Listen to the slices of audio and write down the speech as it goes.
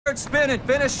spinning.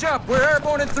 Finish up. We're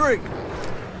airborne in 3.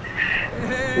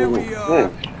 There we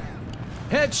are.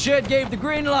 Head shed gave the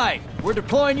green light. We're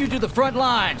deploying you to the front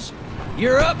lines.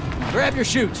 You're up. Grab your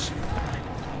chutes.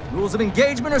 Rules of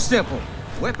engagement are simple.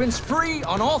 Weapons free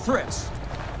on all threats.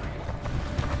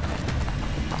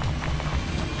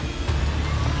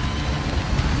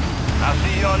 I'll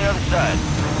see you on the other side.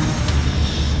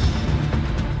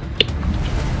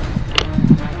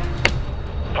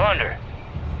 Plunder.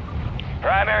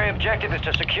 Primary objective is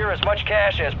to secure as much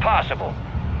cash as possible.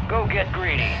 Go get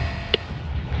greedy.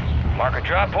 Mark a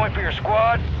drop point for your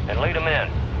squad and lead them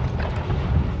in.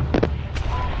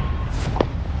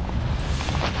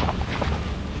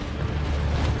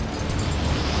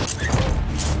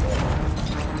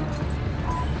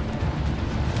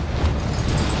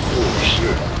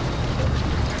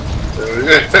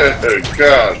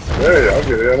 God, hey, I'll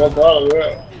get the hell up out of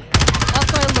that.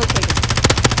 Hostile located.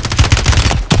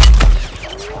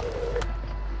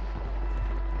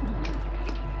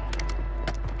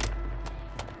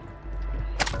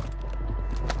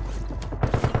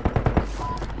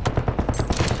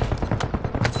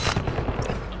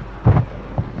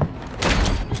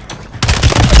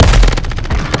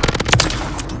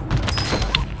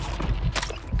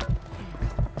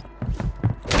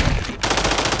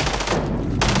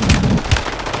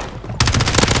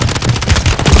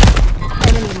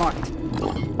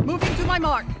 Moving to my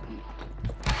mark.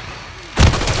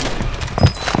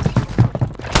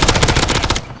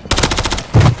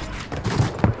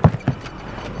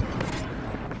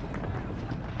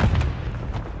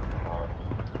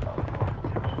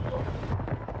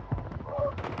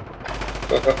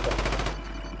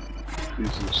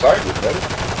 He's excited, buddy.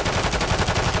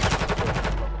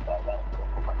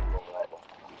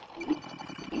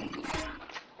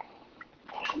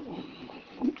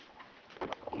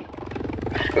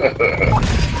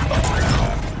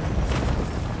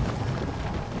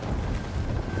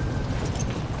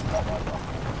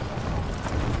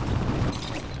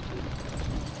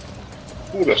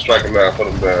 Ooh, that's striking now. Put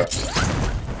him down.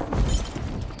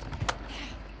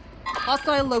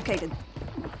 Hostile located.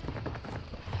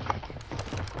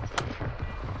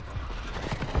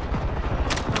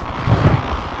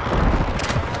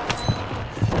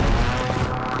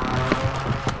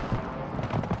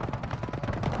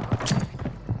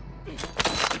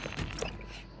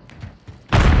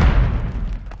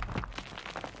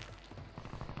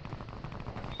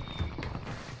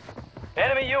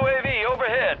 Enemy UAV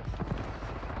overhead.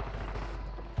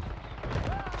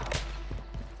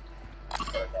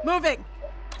 Moving.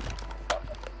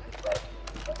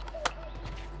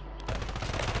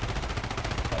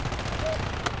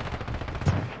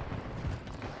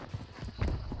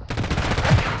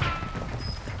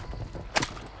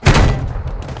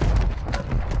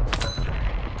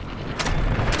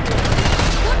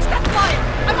 Watch that fire!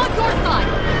 I'm on your side!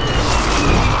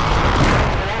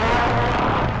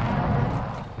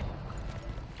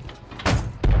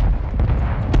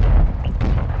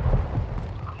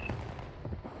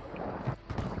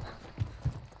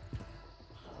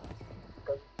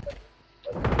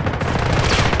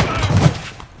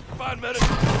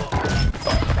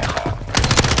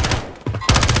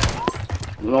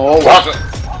 No, watch it.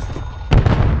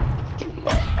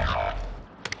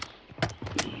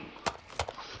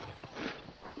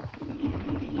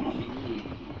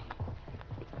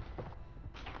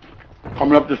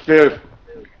 Coming up the stairs.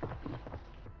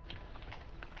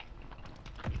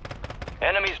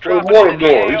 Enemies Where's dropping water into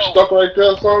the door? You AO. stuck right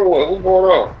there, son? What's going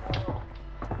on?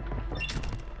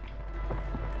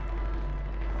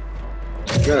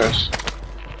 Yes.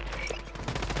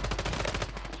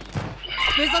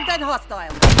 There's a dead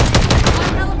hostile.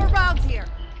 One hell of a rounds here.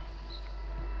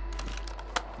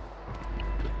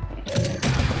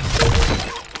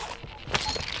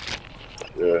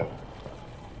 Yeah.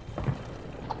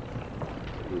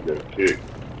 You got a kick.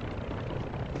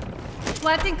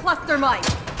 Planting cluster mine.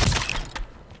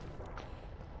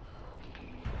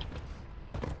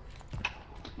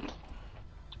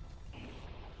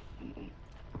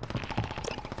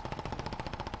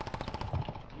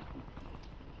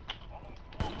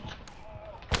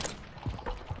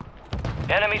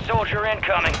 Enemy soldier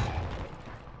incoming.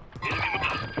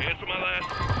 Cancel my last.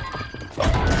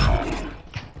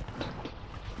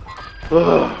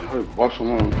 Ugh, watch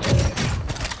him on.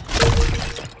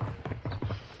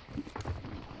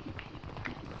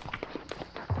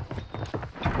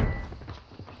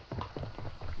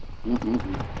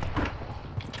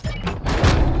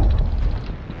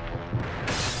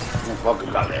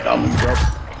 Fucking got that dummy, bro.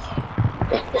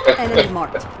 Enemy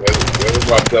marked. That was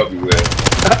my W, man.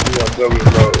 My W,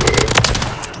 bro, man.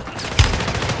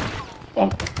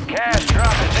 Cash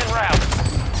drop is en route.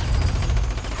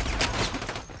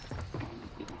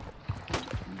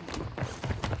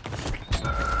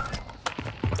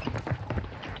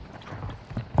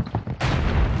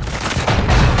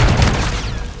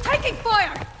 Taking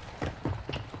fire!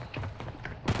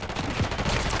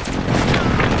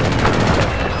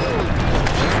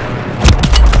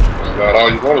 Slide all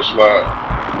you want to slide.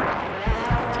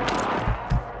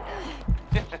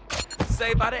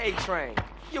 Saved by the A train.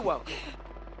 You're welcome.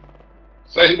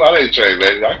 Say about that train,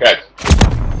 baby. I got you.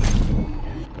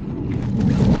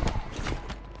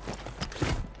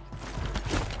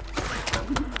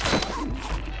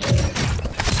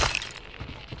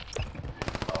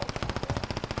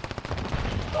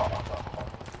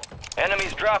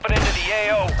 Enemies dropping into the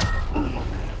AO.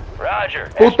 Roger.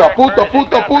 Puto, Extract puto, bird is puto,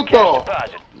 inbound for puto. cash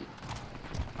deposit.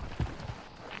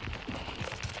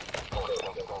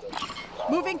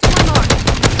 Moving to my mark.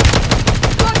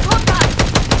 Got contact!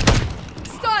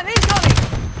 Stun incoming!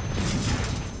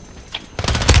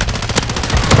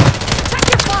 Check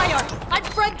your fire! I'm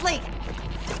friendly!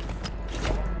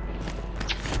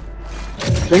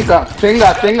 Chinga tu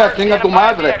Identified the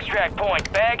madre. extract point.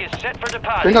 Bag is set for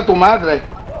deposit. Chinga tu madre.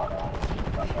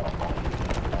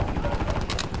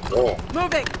 Oh.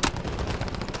 Moving!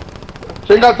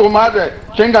 Chinga tu madre.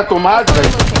 Chinga tu madre.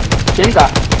 Chinga.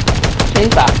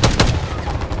 Chinga.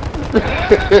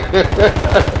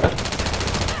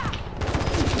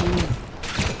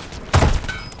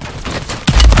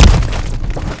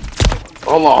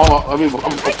 Hold on. I'm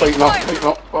fighting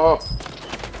up. Oh.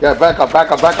 Yeah, back up.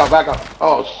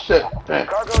 Oh, shit. Damn.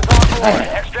 Cargo's on board.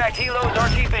 Extract helos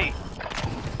RTB.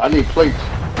 I need plates.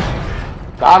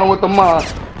 Got him with the mine.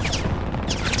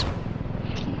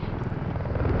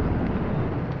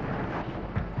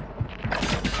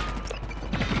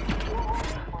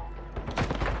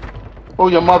 Oh,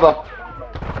 your mother.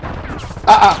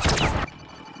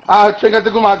 Chinga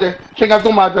tu madre. Chinga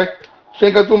tu madre.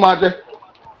 Chinga tu madre.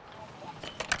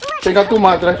 Chinga tu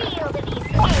madre.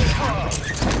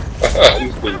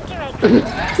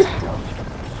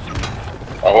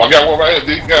 Oh, I got one right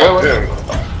here, D. God damn.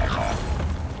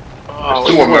 There's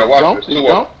two of them, man. Watch. There's two of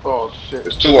them. Oh, shit.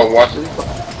 There's two of them. Watch it.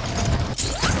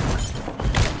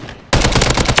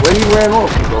 Where he ran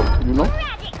off, though, you know?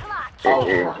 I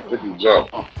think he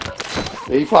jumped.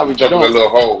 Yeah, he probably jumped in that little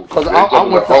hole. Cause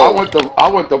I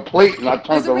went to plate and I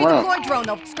turned There's a around. redeploy drone.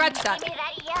 No, scratch that. Yeah,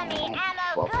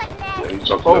 he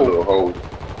jumped in that little hole.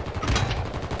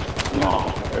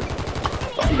 No,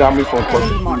 he got me from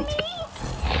Enemy marked.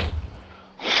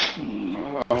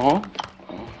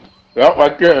 Yep,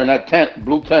 right there in that tent,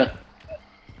 blue tent,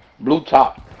 blue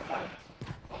top.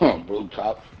 Blue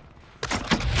top.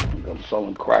 I'm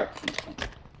selling crack.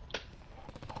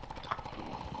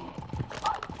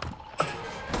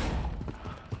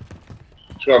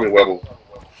 Show me, Webble.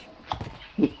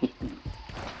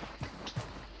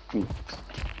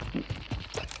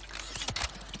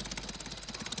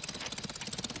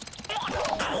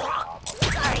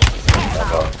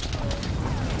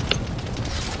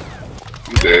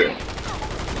 You dead.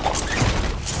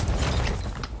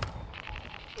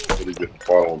 Really good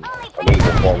follow me. I know you're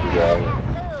gonna follow me down.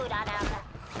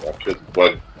 I killed the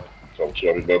buddy. So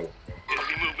show me, Webble.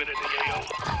 Enemy movement in the AO.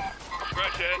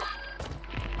 Scratch that.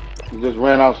 He just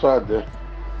ran outside there.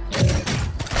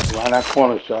 Around that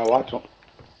corner, shot. Watch him.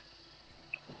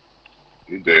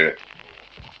 He dead.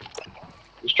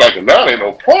 He's striking down, ain't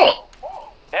no pump.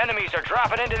 Enemies are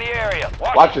dropping into the area.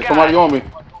 Watch it, somebody on me.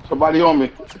 Somebody on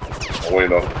me. I'm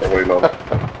waiting on.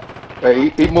 Hey,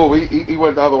 he moved. He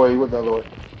went the other way.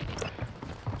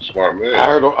 Smart man. I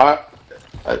heard him.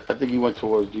 I think he went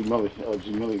towards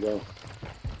G-milli-Gaming.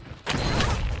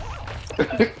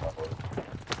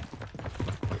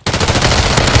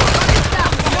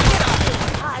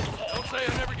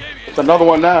 It's another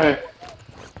one now here.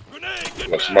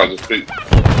 That's somebody's feet.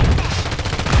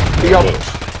 He up.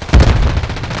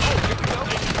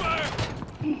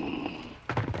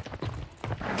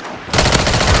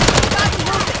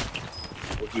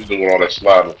 What's he doing all that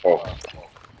sliding for?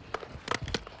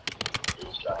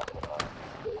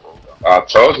 I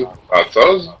told you.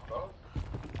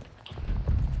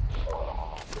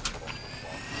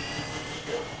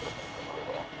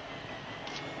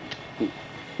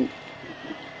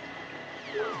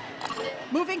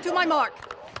 Moving to my mark.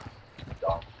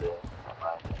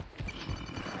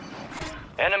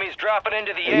 Enemies dropping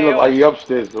into the He look AO. like he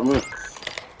upstairs to me.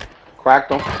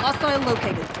 Cracked him. Hostile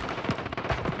located.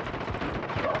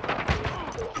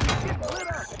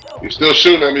 He's still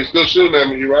shooting at me.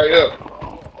 He right up.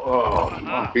 Oh,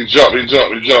 he jumped.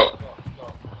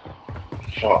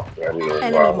 Fuck, man.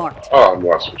 Enemy marked. Oh, I knew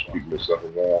I was supposed to keep this up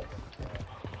around.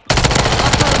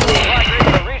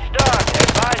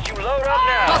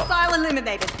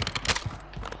 eliminated.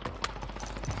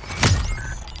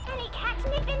 Any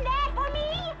catnip in there for me?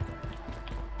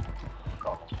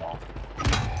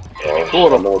 I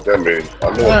know what that means. I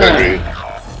know what that means.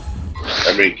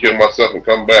 That means kill myself and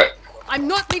come back. I'm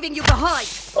not leaving you behind.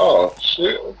 Oh,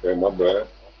 shit. Okay, my bad.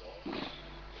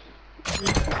 You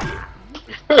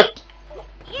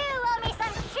owe me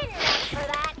some shin legs for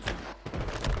that.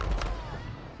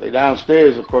 They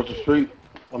downstairs across the street.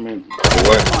 I mean,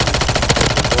 What?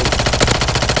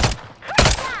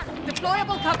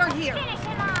 Deployable cover here. Finish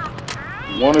him off.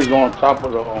 one is on top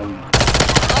of the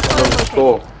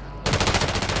store.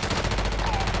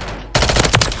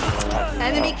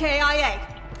 Enemy KIA.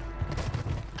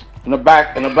 In the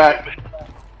back, in the back.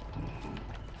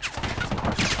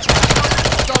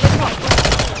 Solid point.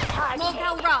 Small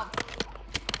cal round.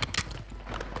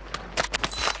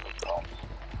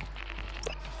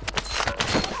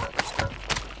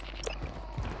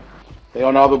 They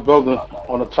on the other building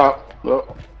on the top. The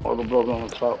other building on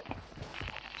the top.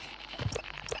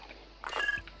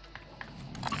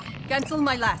 Cancel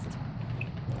my last.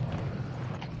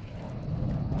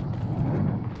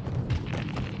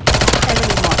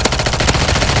 Enemy mark.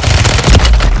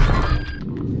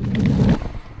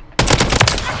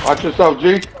 Watch yourself,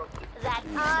 G. That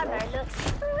armor looks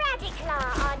radical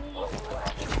on you.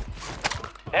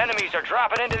 Enemies are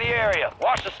dropping into the area.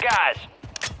 Watch the skies.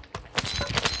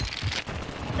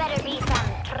 Better be some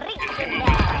treats in there.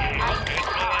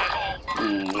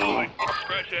 I'm starving.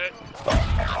 Scratch that.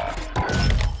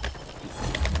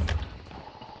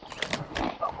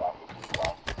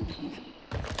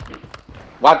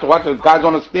 Watch the guy's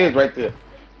on the stairs right there.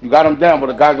 You got him down, but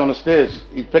the guy's on the stairs.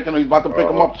 He's about to pick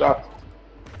him up, shot.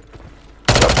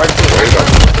 Right there.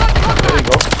 There you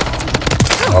go.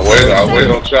 I'll wait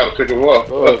on try to pick him up.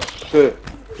 Oh shit.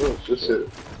 Shit.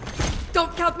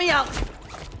 Don't count me out. Give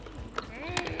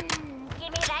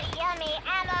me that yummy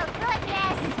ammo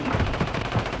goodness.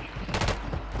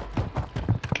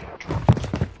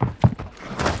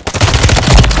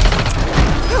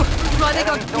 Running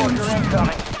on Soldier fumes.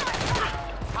 incoming.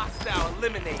 Hostile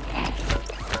eliminated.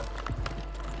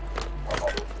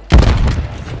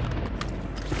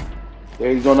 Yeah,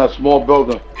 he's on that small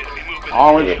building. Enemy movement.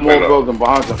 Orange small building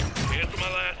behind him. Cancel my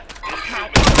last.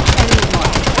 Enemy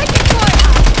mark. Taking fire.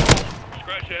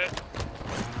 Scratch that.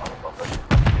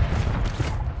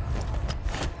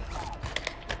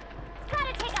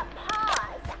 Gotta take a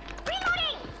pause.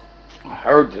 Reloading. I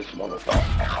heard this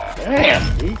motherfucker.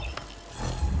 Damn, dude.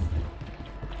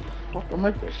 Fucking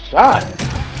make the shot.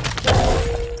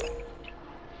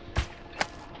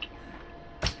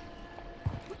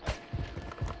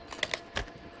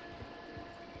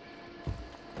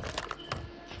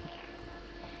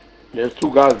 There's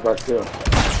two guys back there.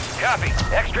 Copy.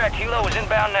 Extract helo is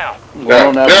inbound now. One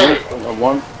on that roof,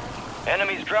 one.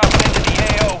 Enemies dropping into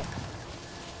the AO.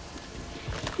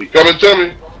 He coming to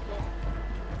me.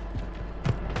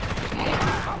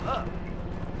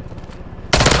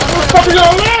 What the fuck are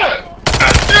y'all at?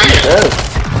 God dang it!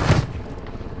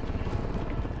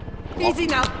 Yeah. Easy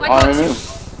now. I Iron got you. in.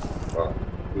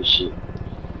 Good shit.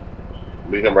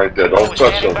 Leave him right there. Don't We're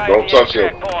touch standing him. by Don't the touch him.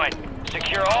 extract point.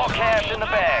 Secure all cash in the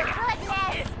bag.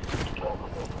 Goodness.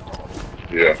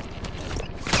 Yeah.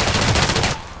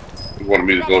 He wanted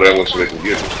me to go that way so they can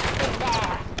get it.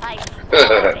 I'm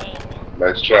starving.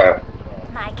 Nice try.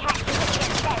 My cat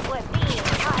said we're being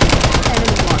targeted.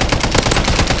 Enemy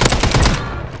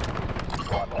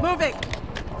mark. Moving.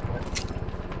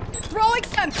 Throwing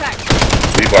Semtex.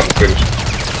 He about to finish.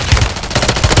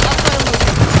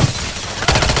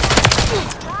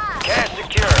 Cash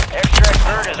secure. Extract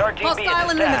bird is RTB Hostile at this time.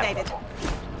 eliminated.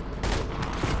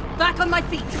 Back on my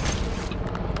feet.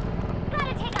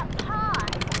 Gotta take a pause.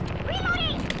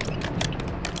 Reloading.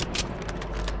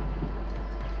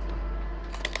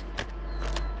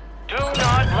 Do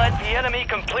not let the enemy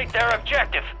complete their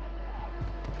objective.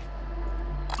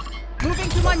 Moving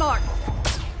to my mark.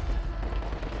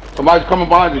 Somebody's coming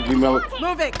behind you, G-milli.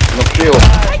 Moving. In the field.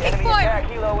 Taking Enemy fire. attack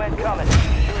helo incoming.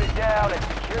 Shoot it down and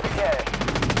secure the cash.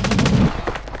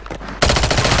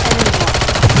 Enemy mark.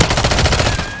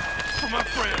 For my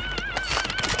friend.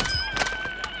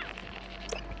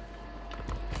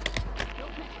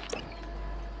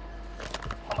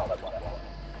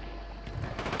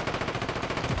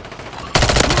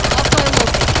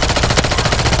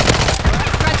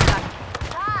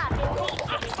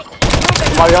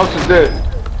 Somebody else is dead.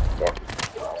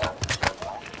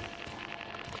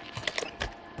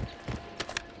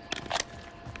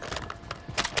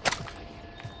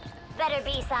 Better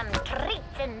be some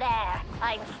treats in there.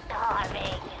 I'm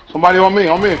starving. Somebody on me,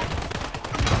 on me. Enemy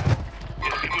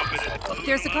movement.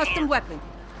 Here's a custom weapon.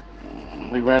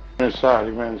 He ran inside.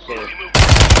 He ran inside.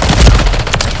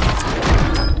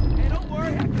 Hey, don't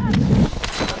worry.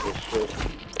 Good shit.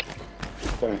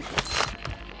 Thanks.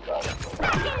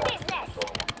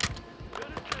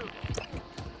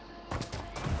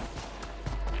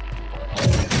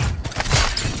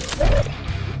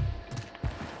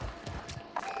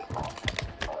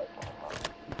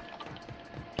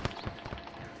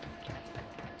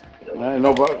 Ain't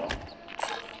nobody.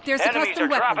 There's a Enemies custom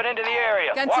are dropping weapon. into the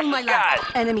area. Cancel Watch my the skies.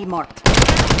 last. Enemy marked.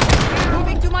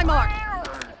 Moving to my mark.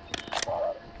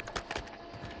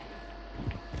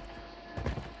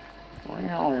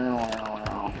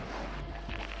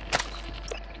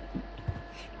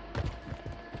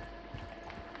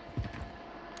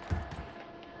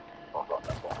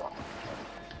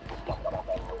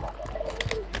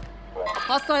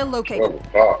 Hostile located.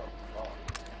 Oh,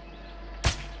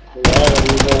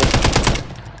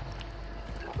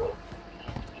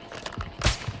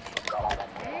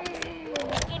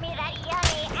 Give me that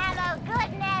yummy ammo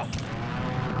goodness.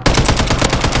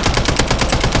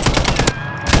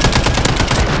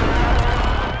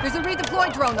 There's a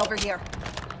redeploy drone over here.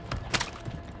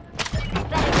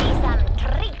 Better be some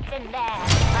treats in there.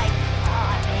 Like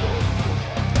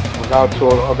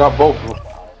I got both of them.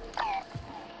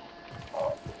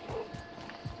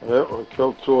 Yep, I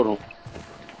killed two of them.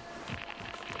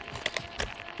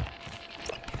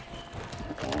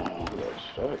 Oh, that's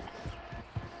sick.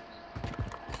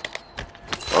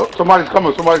 Oh, somebody's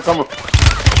coming, somebody's coming.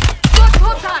 Got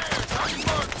contact!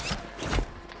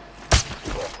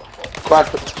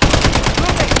 Cracked it.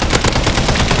 Moving!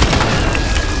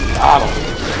 Got him.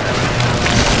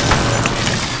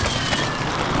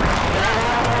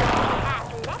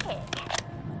 athletic.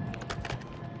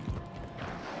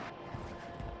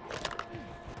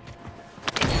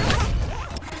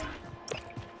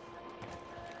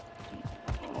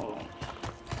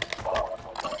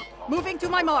 Moving to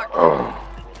my mark. Oh.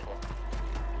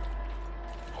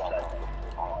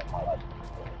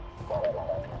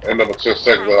 Ain't number 10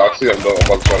 seconds. I see him though. I'm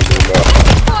about to try to do it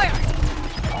Fire!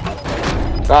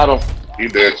 now. Got him. He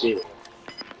dead too.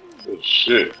 Good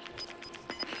shit.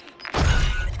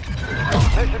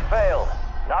 Mission failed.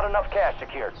 Not enough cash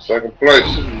secured. Second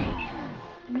place.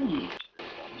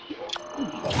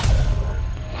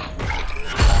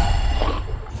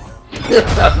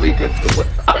 That's me.